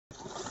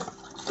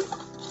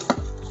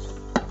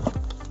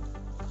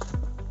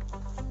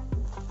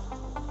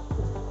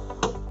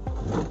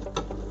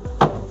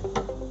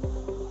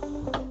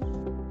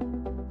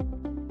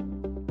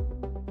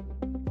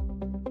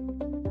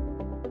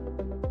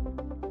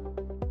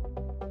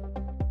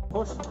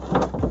push.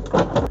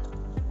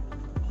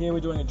 Here we're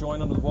doing a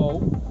joint under the wall.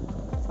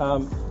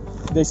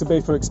 This will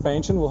be for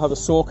expansion. We'll have a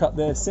saw cut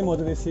there, similar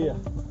to this here.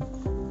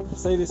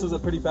 See, this was a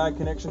pretty bad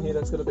connection here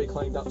that's got to be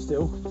cleaned up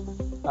still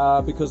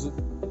because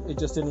it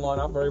just didn't line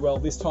up very well.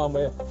 This time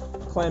we're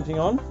clamping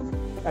on,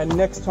 and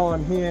next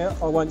time here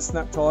I won't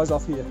snap ties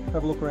off here.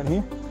 Have a look around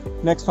here.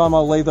 Next time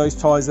I'll leave those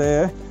ties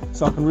there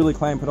so I can really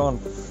clamp it on.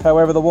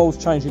 However, the wall's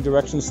changing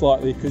direction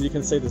slightly because you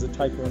can see there's a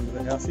taper under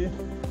the house here.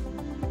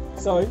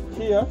 So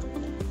here,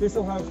 this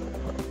will have,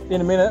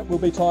 in a minute, we'll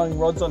be tying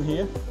rods on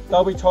here.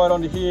 They'll be tied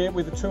onto here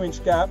with a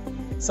 2-inch gap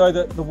so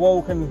that the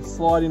wall can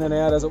slide in and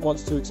out as it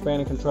wants to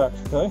expand and contract,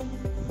 okay?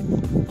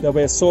 There'll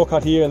be a saw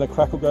cut here and the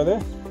crack will go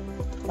there.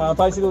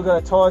 Basically we've got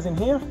our ties in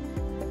here.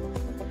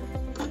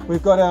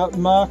 We've got our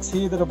marks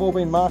here that have all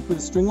been marked with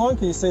a string line.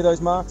 Can you see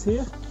those marks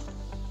here?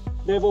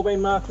 They've all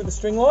been marked with a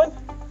string line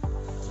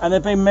and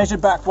they've been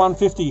measured back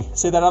 150.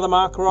 See that other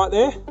marker right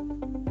there?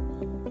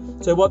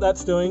 So what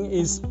that's doing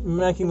is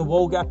making the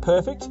wall gap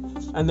perfect,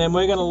 and then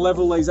we're going to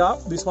level these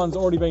up. This one's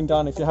already been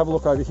done. If you have a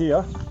look over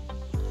here,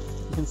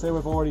 you can see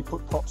we've already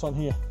put props on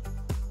here.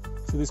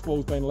 So this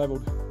wall's been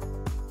leveled.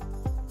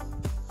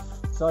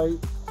 So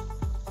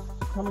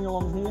coming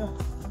along here,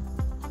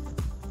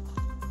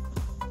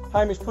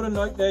 Hamish, put a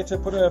note there to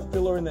put a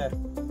filler in there.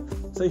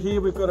 So here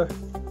we've got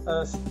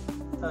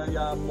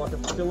like a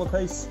filler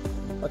piece.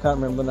 I can't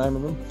remember the name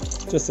of them.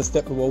 Just to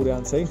step the wall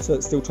down, see, so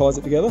it still ties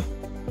it together.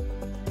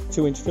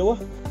 2-inch filler.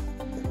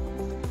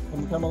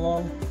 And we come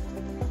along.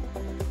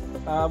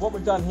 What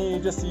we've done here,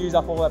 just to use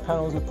up all our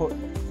panels, we've put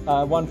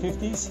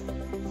 150s,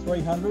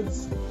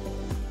 300s,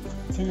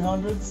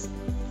 200s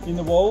in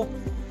the wall,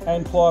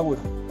 and plywood.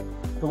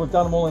 But we've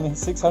done them all in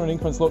 600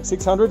 increments. Look,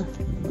 600,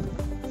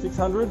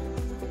 600,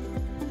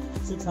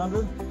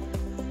 600,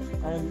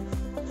 and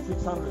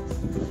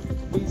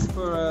 600. These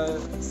for a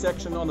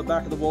section on the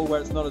back of the wall where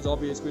it's not as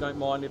obvious. We don't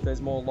mind if there's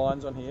more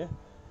lines on here.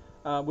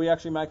 We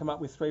actually make them up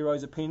with 3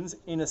 rows of pins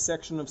in a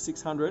section of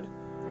 600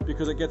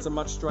 because it gets a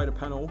much straighter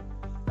panel.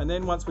 And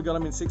then once we got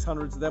them in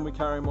 600s, then we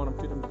carry them on and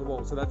fit them to the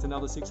wall. So that's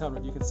another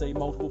 600. You can see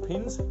multiple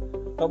pins.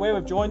 But where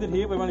we've joined it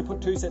here, we've only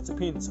put 2 sets of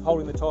pins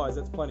holding the ties.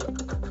 That's plenty.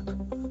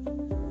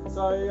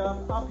 So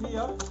up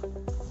here,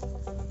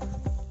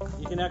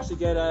 you can actually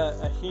get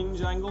a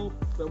hinge angle,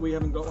 but we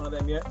haven't got one of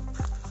them yet.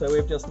 So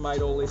we've just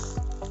made all this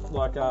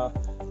like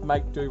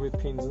make do with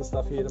pins and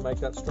stuff here to make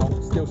that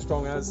strong, still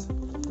strong as.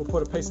 We'll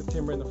put a piece of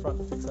timber in the front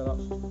to fix that up.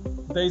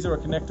 These are a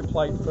connector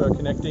plate for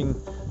connecting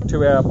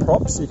to our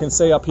props. You can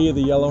see up here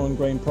the yellow and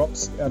green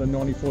props out of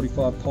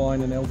 90-45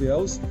 pine and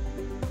LVLs.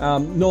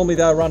 Normally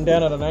they'll run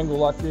down at an angle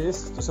like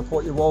this to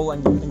support your wall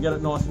and get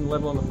it nice and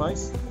level on the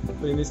face.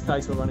 But in this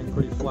case we're running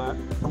pretty flat.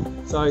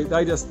 So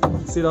they just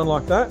sit on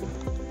like that.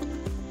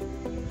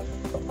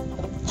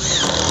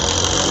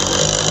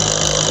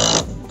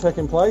 Check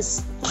in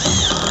place.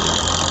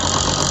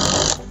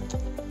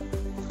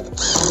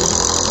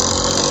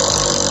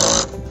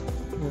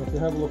 Now if you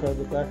have a look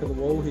over the back of the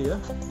wall here,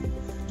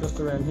 just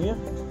around here,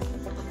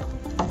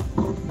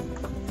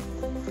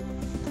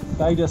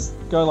 they just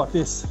go like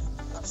this.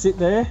 Sit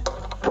there,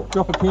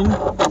 drop a pin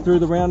through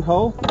the round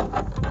hole.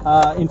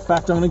 In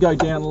fact, I'm going to go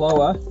down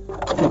lower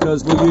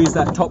because we'll use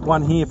that top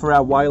one here for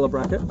our whaler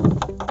bracket.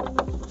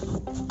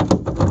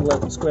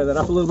 We'll square that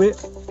up a little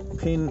bit.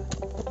 Pin,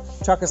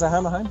 chuck us a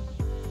hammer home.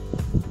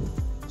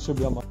 Should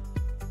be on my.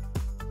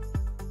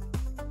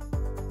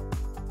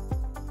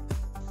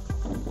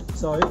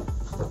 So,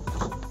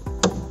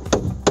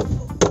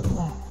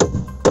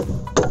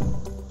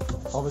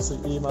 obviously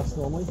earmuffs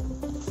normally.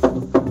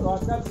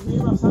 Right, grab the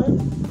earmuffs home.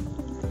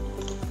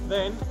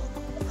 Then,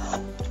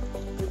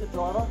 pick a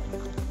driver.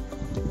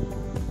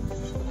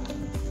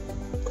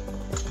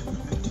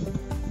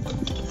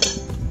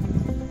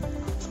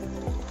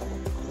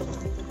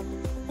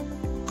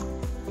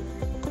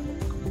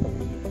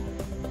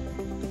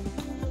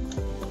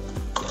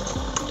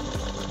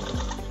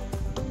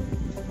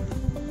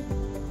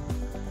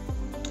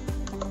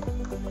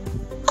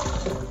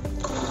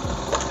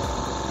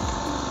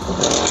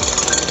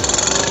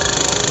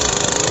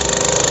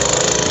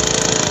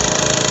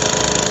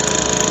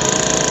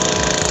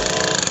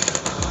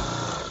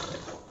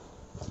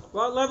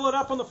 Right, level it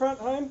up on the front,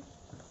 Hame.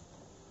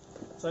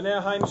 So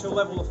now Hamish will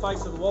level the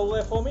face of the wall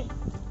there for me.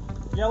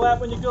 Yell out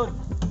when you're good.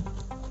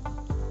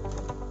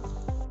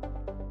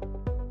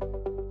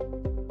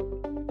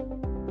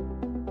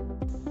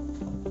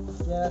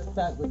 Yeah, that's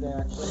that good there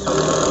actually.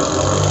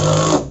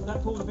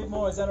 That pulls a bit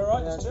more, is that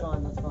alright? Yeah, that's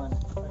fine, that's fine.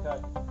 Okay.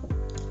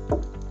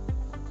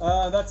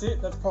 That's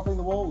it, that's propping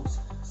the walls.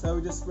 So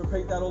we just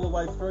repeat that all the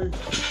way through.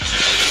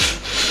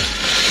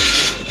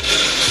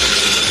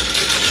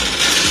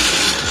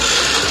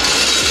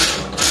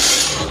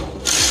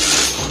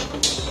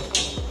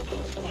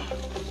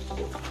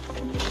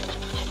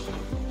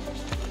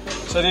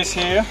 So this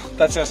here,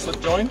 that's our slip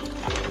joint.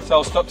 So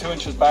I'll stop 2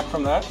 inches back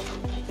from that.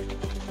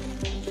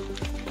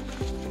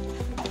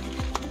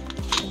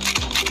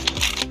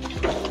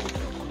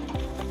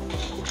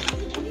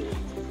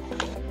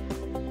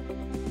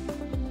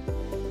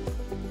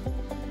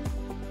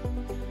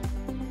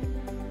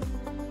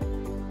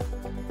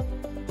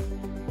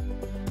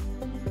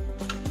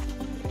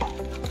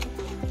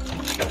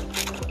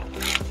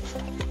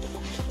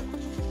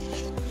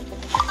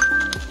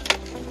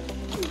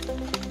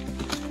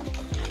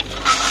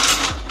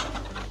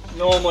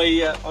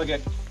 Normally I get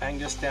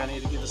Angus down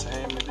here to give us a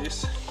hand with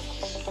this,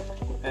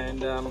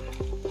 and I'll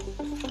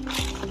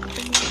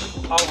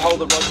hold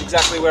the rods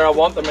exactly where I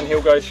want them, and he'll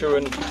go through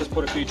and just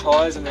put a few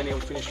ties, and then he'll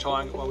finish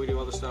tying it while we do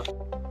other stuff.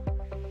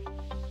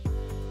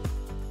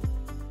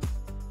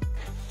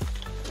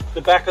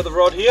 The back of the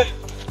rod here,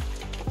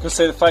 you can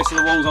see the face of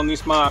the wall's on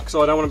this mark,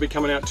 so I don't want to be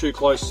coming out too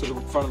close to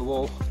the front of the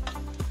wall.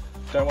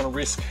 Don't want to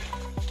risk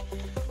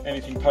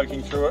anything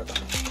poking through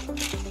it.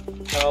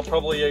 And I'll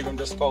probably even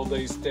just fold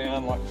these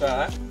down like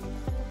that.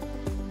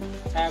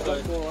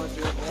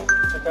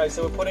 Okay,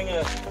 so we're putting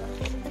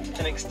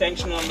an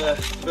extension on the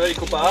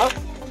vertical bar.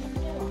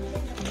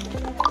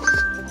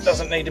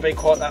 Doesn't need to be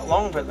quite that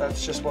long, but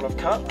that's just what I've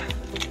cut.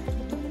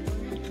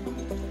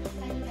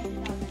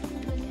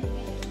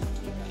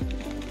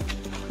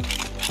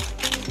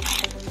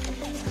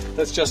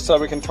 That's just so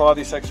we can tie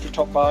this extra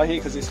top bar here,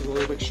 because this is a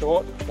little bit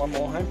short. One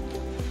more home.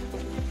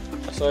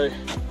 So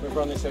we've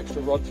run this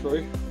extra rod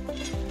through.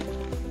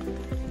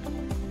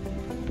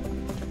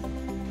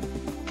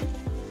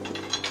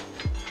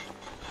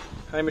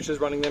 Hamish is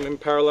running them in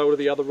parallel to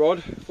the other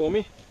rod for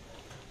me.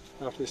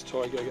 After this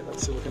tie, go get that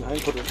silicone home,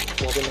 put it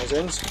plug in those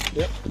ends.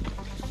 Yep.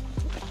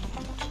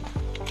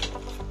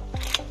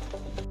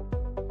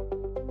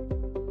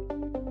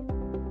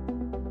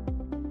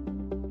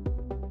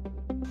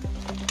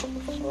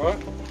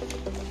 Alright.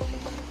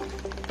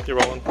 You're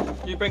rolling.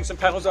 You bring some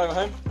panels over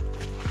home.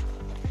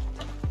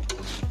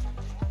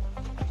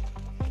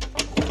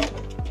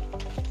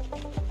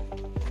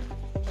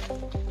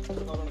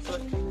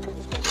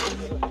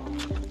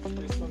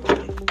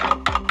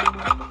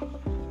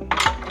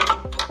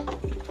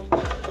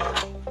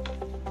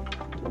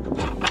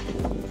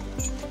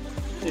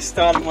 This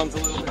starting one's a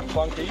little bit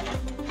funky.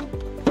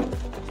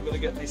 I've got to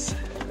get these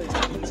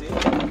pins in.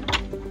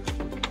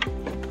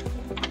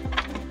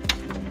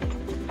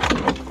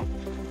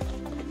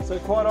 So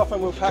quite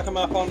often we'll pack them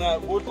up on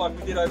wood like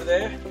we did over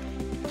there.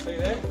 See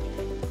there?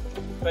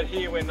 But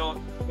here we're not.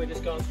 We're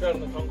just going straight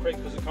on the concrete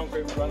because the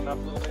concrete was running up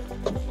a little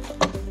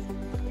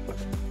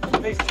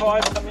bit. These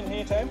ties come in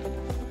here, Tam.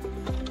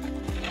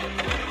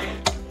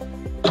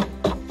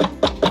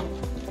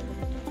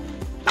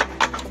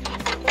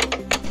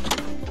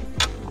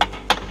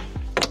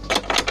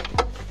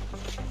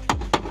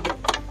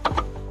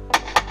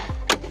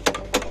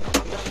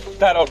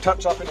 That I'll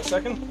touch up in a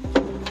second.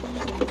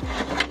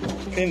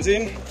 Pins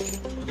in.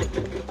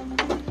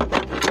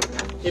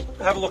 You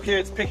have a look here,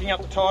 it's picking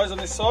up the ties on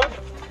this side.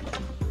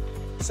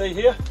 See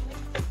here?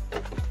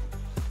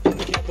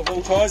 Picking up the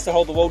wall ties to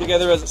hold the wall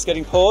together as it's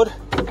getting poured.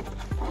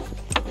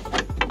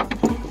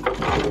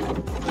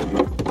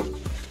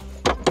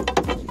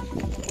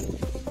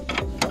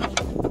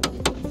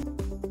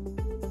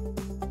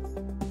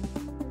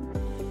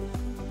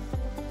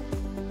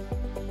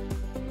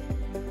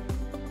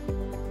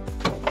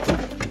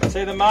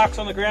 See the marks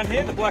on the ground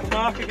here, the black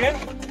mark again?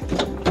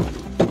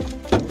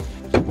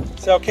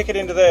 So I'll kick it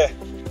into there.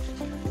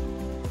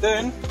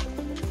 Then,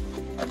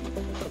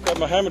 I've got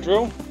my hammer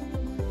drill.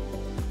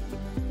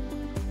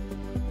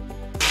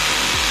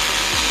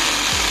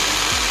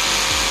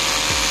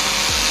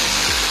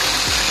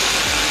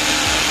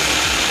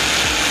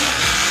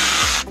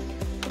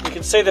 You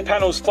can see the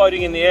panels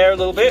floating in the air a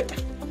little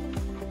bit,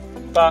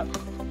 but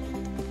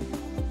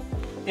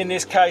in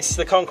this case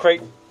the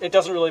concrete, it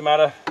doesn't really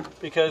matter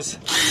because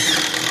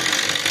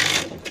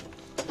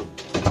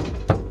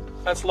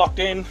that's locked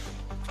in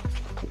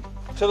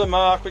to the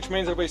mark, which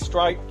means it'll be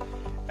straight,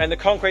 and the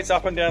concrete's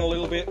up and down a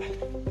little bit,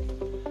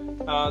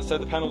 so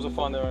the panels will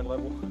find their own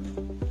level.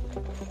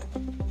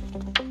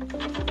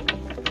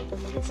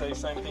 You can see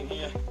same thing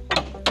here.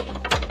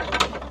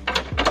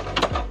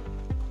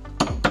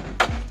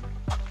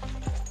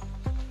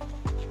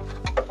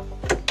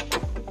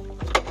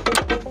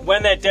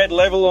 When they're dead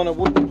level on a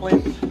wooden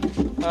plinth,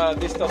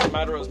 this doesn't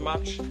matter as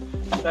much.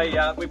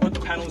 We put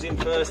the panels in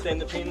first, then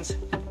the pins.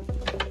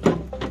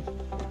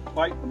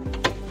 Wait.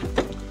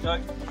 No.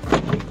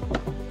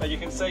 But you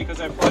can see, because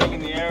they're floating in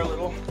the air a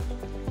little,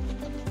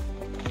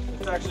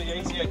 it's actually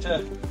easier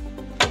to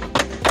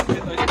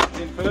get those pins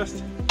in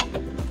first.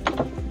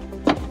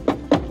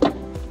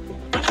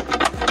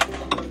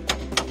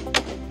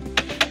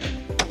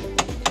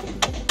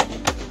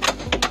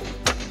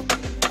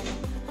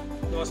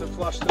 Nice and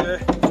flush there.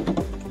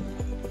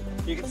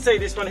 You can see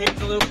this one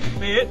hits a little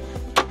bit.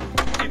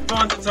 It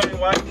finds its own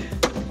weight.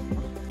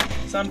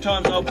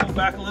 Sometimes I'll pull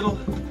back a little.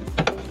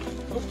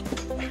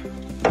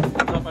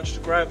 Not much to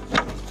grab.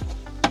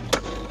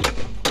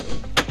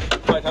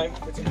 Wait, home.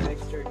 Put some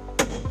legs through.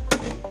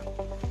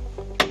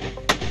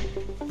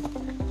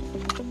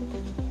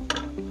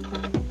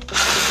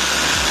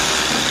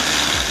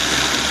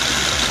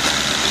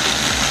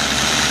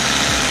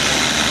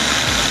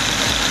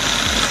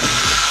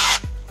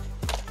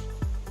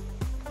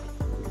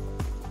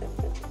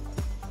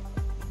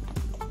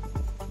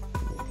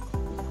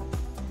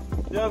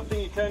 The other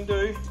thing you can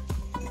do,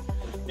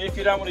 if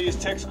you don't want to use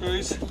tech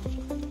screws,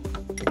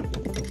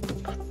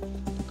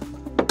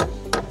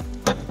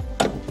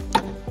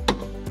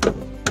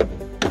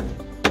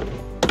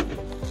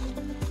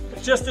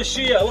 just a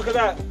shear, look at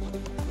that.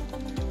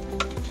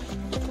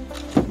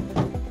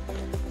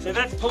 So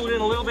that's pulled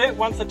in a little bit.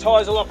 Once the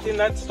tyres are locked in,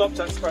 that stops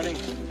that spreading.